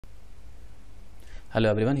Hello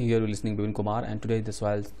everyone, here you're listening Bivin Kumar, and today is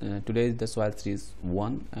the soil series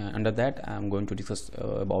 1. Under that I am going to discuss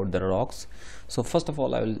about the rocks. So first of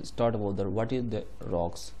all I will start about what is the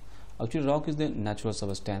rocks. Actually rock is the natural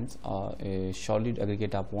substance or a solid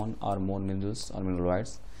aggregate of one or more minerals or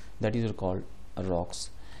mineraloids that is called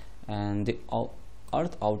rocks, and the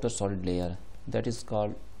earth outer solid layer that is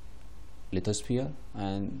called lithosphere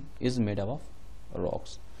and is made up of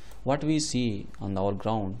rocks. What we see on our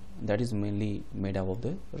ground, that is mainly made up of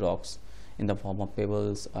the rocks in the form of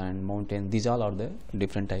pebbles and mountains. These all are the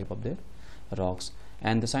different type of the rocks,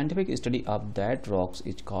 and the scientific study of that rocks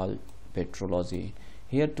is called petrology.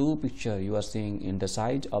 Here two picture you are seeing in the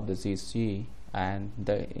side of the sea, and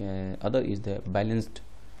the other is the balanced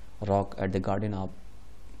rock at the Garden of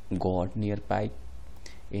God near Pike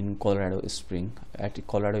in Colorado Spring.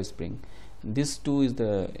 This too is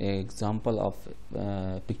the example of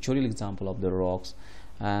pictorial example of the rocks,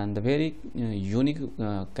 and the very unique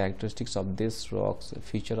characteristics of this rocks,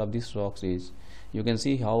 feature of these rocks is you can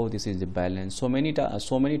see how this is the balance. So many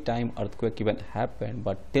time earthquake even happened,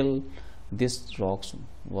 but till this rocks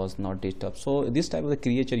was not disturbed. So this type of the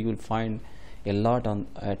creature you will find a lot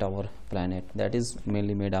at our planet, that is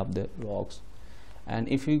mainly made of the rocks. And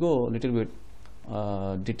if we go a little bit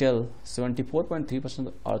detail, 74.3%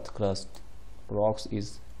 of earth crust rocks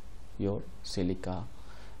is your silica,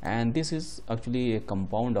 and this is actually a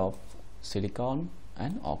compound of silicon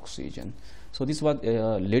and oxygen. So this was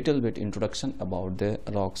a little bit introduction about the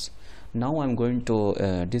rocks. Now I'm going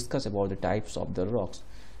to discuss about the types of the rocks.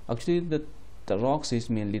 Actually the rocks is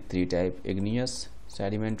mainly three types: igneous,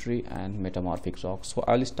 sedimentary and metamorphic rocks. So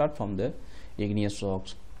I'll start from the igneous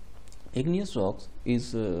rocks. Igneous rocks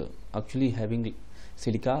is actually having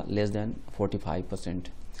silica less than 45%,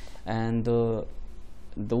 and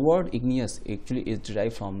the word igneous actually is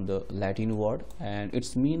derived from the Latin word, and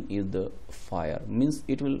its mean is the fire, means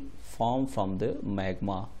it will form from the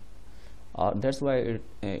magma, that's why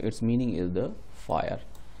its meaning is the fire.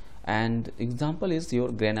 And example is your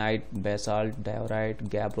granite, basalt, diorite,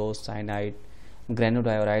 gabbro, syenite,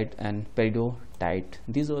 granodiorite and peridotite.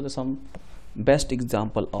 These are some best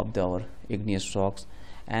example of our igneous rocks,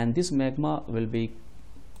 and this magma will be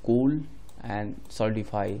cool and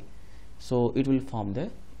solidify, so it will form the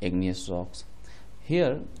igneous rocks.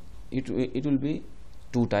 Here it will be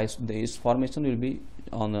two types. This formation will be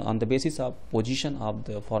on the basis of position of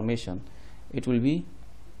the formation. It will be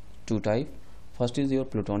two type. First is your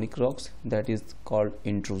plutonic rocks, that is called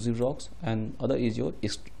intrusive rocks, and other is your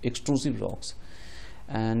extrusive rocks.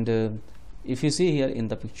 And if you see here in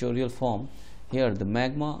the pictorial form, here the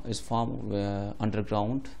magma is formed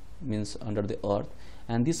underground, means under the earth,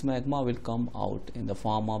 and this magma will come out in the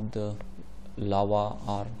form of the lava,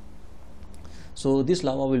 or so this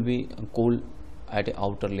lava will be cooled at the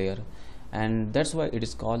outer layer, and that's why it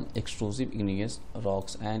is called extrusive igneous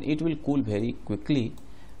rocks, and it will cool very quickly.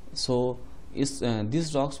 So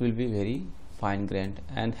these rocks will be very fine grained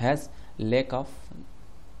and has lack of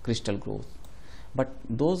crystal growth. But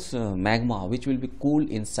those magma which will be cooled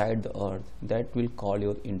inside the earth, that will call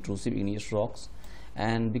your intrusive igneous rocks,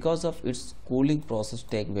 and because of its cooling process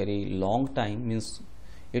take very long time, means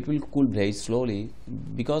it will cool very slowly.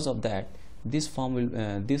 Because of that, these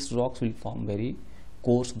rocks will form very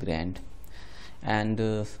coarse grained. And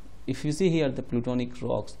if you see here the plutonic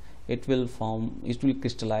rocks, it will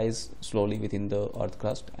crystallize slowly within the earth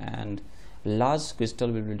crust, and large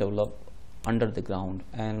crystal will develop under the ground,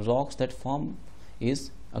 and rocks that form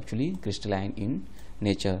is actually crystalline in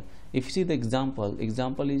nature. If you see the example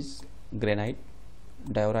is granite,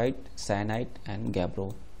 diorite, syenite and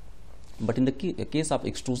gabbro. But in the case of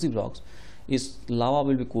extrusive rocks, is lava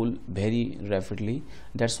will be cooled very rapidly,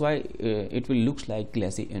 that's why it will looks like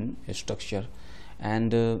glassy in structure.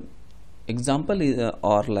 And example is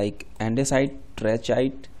are like andesite,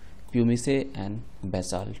 trachyte, pumice and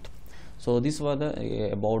basalt. So this was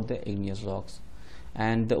the about the igneous rocks.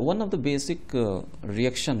 And one of the basic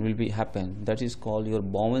reaction will be happen, that is called your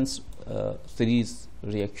Bowman's series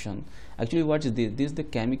reaction. Actually what is this? This is the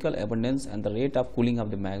chemical abundance and the rate of cooling of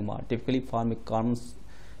the magma typically form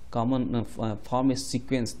a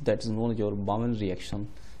sequence that is known as your Bowman reaction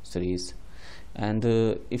series. And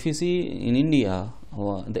if you see in India,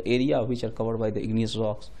 the area which are covered by the igneous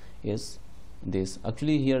rocks is this.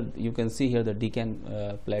 Actually here you can see here the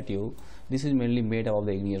Deccan Plateau. This is mainly made up of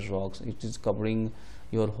the igneous rocks. It is covering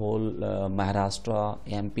your whole Maharashtra,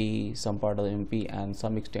 MP, some part of the MP and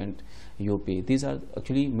some extent UP. These are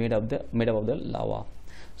actually made up of the lava.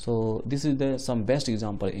 So this is some best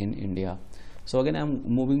example in India. So again I'm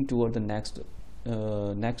moving toward the next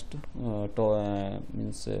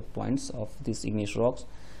points of these igneous rocks.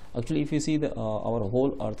 Actually, if you see the our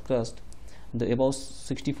whole earth crust, the about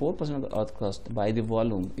 64% of the earth crust by the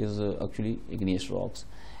volume is actually igneous rocks,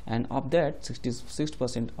 and of that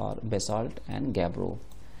 66% are basalt and gabbro,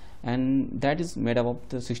 and that is made up of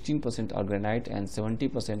the 16% are granite and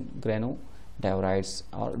 70% granodiorites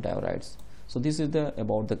or diorites. So this is the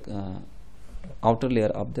about the outer layer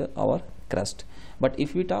of the our crust. But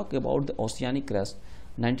if we talk about the oceanic crust,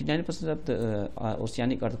 99% of the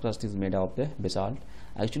oceanic earth crust is made of the basalt.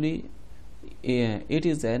 Actually, it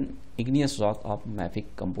is an igneous rock of mafic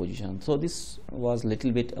composition. So this was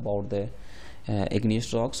little bit about the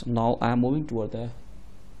igneous rocks. Now I am moving toward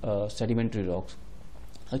the sedimentary rocks.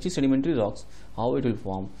 Actually, sedimentary rocks, how it will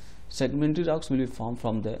form? Sedimentary rocks will be formed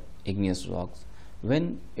from the igneous rocks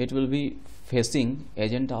when it will be facing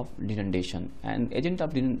agent of denudation, and agent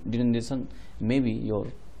of denudation may be your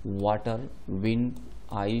water, wind,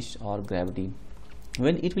 ice or gravity.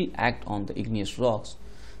 When it will act on the igneous rocks,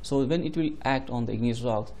 so when it will act on the igneous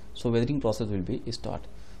rocks, so weathering process will be start.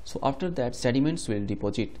 So after that, sediments will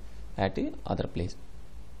deposit at a other place.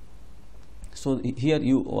 So here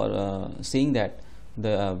you are saying that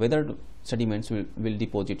the weathered sediments will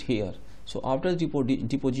deposit here. So after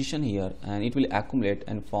deposition here, and it will accumulate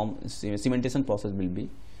and form cementation process will be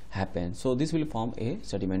happen. So this will form a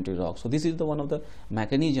sedimentary rock. So this is the one of the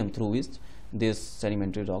mechanism through which this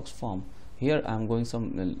sedimentary rocks form. Here I am going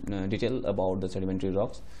some detail about the sedimentary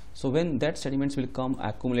rocks. So when that sediments will come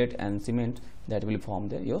accumulate and cement, that will form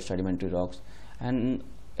your sedimentary rocks. And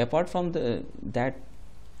apart from that,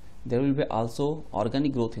 there will be also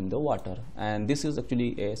organic growth in the water, and this is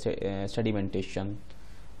actually a sedimentation,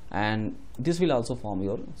 and this will also form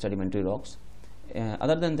your sedimentary rocks.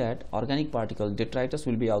 Other than that, organic particle detritus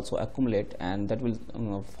will be also accumulate, and that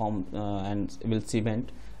will form and will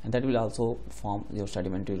cement, and that will also form your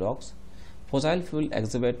sedimentary rocks. Fossil fuel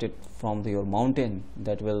exhibited from your mountain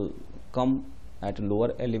that will come at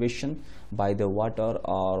lower elevation by the water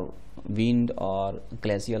or wind or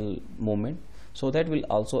glacial movement, so that will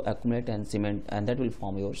also accumulate and cement, and that will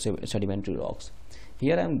form your sedimentary rocks.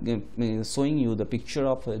 Here I am showing you the picture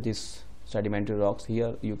of this sedimentary rocks.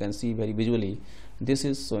 Here you can see very visually, this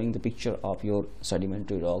is showing the picture of your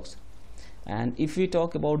sedimentary rocks. And if we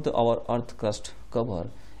talk about our earth crust cover,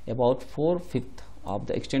 about 4/5 of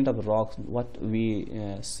the extent of the rocks what we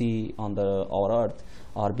see on our earth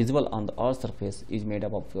or visible on the earth surface is made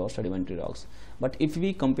up of your sedimentary rocks. But if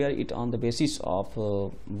we compare it on the basis of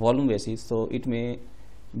volume basis, so it may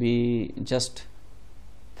be just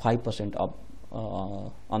 5% of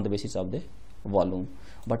on the basis of the volume,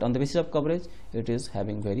 but on the basis of coverage it is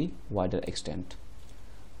having very wider extent.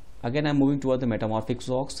 Again, I am moving toward the metamorphic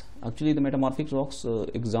rocks. Actually, the metamorphic rocks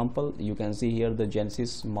example you can see here: the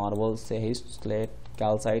gneiss, marble, schist, slate,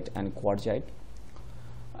 calcite and quartzite.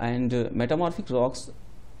 And metamorphic rocks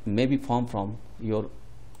may be formed from your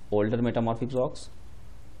older metamorphic rocks,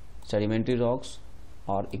 sedimentary rocks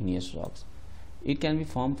or igneous rocks. It can be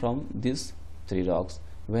formed from these three rocks.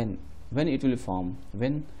 When it will form?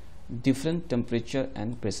 When different temperature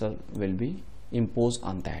and pressure will be imposed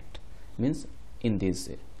on that, means in this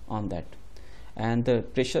on that, and the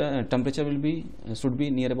pressure temperature will be should be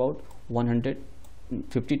near about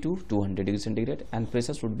 150 to 200 degrees centigrade, and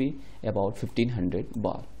pressure should be about 1500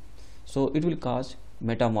 bar. So it will cause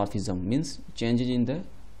metamorphism, means changes in the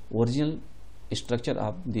original structure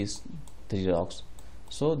of these three rocks.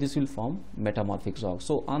 So this will form metamorphic rocks.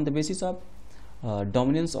 So on the basis of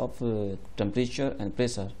dominance of temperature and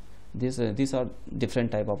pressure, these are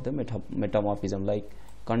different type of the metamorphism, like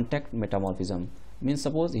contact metamorphism. Means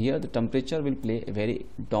suppose here the temperature will play a very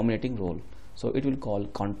dominating role, so it will call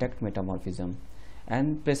contact metamorphism.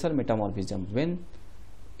 And pressure metamorphism, when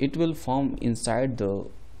it will form inside the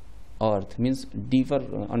earth, means deeper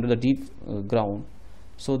under the deep ground,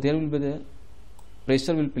 so there will be the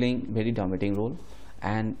pressure will playing very dominating role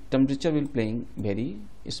and temperature will playing very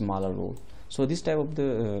smaller role. So this type of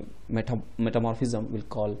the metamorphism will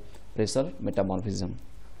call pressure metamorphism.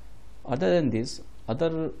 Other than this,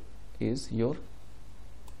 other is your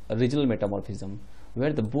regional metamorphism,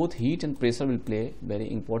 where the both heat and pressure will play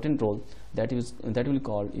very important role. That will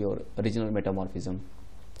call your regional metamorphism.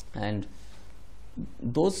 And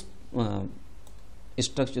those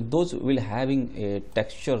structure, those will having a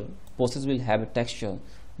texture, process will have a texture,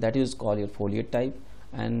 that is called your foliate type,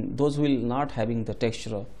 and those will not having the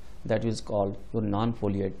texture, that is called your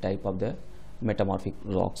non-foliate type of the metamorphic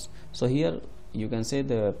rocks. So here you can say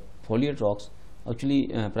the foliate rocks actually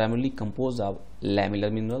primarily composed of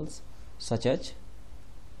lamellar minerals such as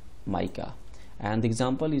mica, and the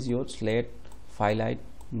example is your slate, phyllite,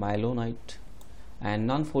 mylonite. And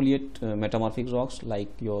non-foliate metamorphic rocks like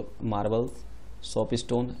your marbles,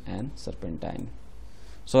 soapstone and serpentine.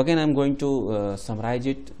 So again I'm going to summarize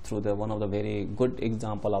it through the one of the very good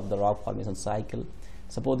example of the rock formation cycle.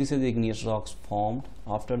 Suppose this is the igneous rocks formed.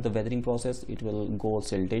 After the weathering process, it will go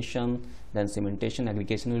siltation, then cementation,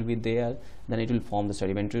 aggregation will be there, then it will form the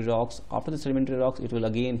sedimentary rocks. After the sedimentary rocks, it will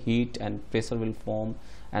again heat and pressure will form,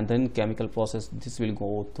 and then chemical process, this will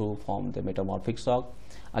go to form the metamorphic rock.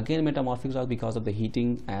 Again metamorphic rock, because of the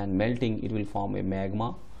heating and melting, it will form a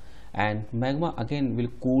magma, and magma again will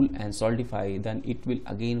cool and solidify, then it will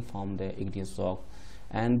again form the igneous rock.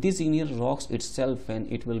 And this igneous rocks itself, when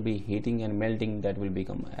it will be heating and melting, that will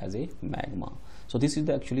become as a magma. So this is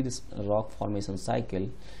actually this rock formation cycle.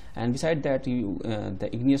 And beside that, the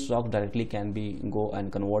igneous rock directly can be go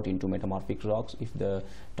and convert into metamorphic rocks if the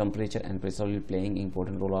temperature and pressure will playing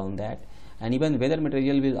important role on that. And even weather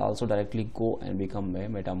material will also directly go and become a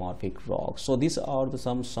metamorphic rock. So these are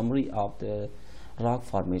some summary of the rock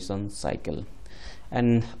formation cycle.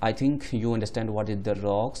 And I think you understand what is the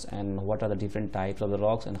rocks and what are the different types of the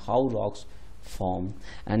rocks and how rocks form.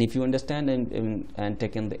 And if you understand and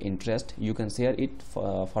taken the interest, you can share it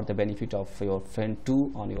for the benefit of your friend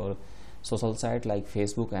too on your social site like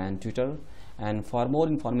Facebook and Twitter. And for more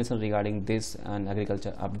information regarding this and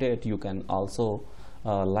agriculture update, you can also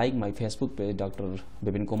like my Facebook page, Dr.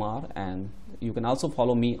 Bipin Kumar, and you can also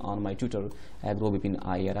follow me on my Twitter,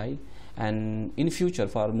 agrobipiniri. And in future,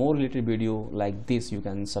 for more related video like this, you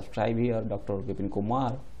can subscribe here, Dr. Bipin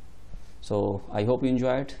Kumar. So I hope you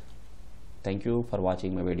enjoyed. Thank you for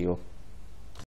watching my video.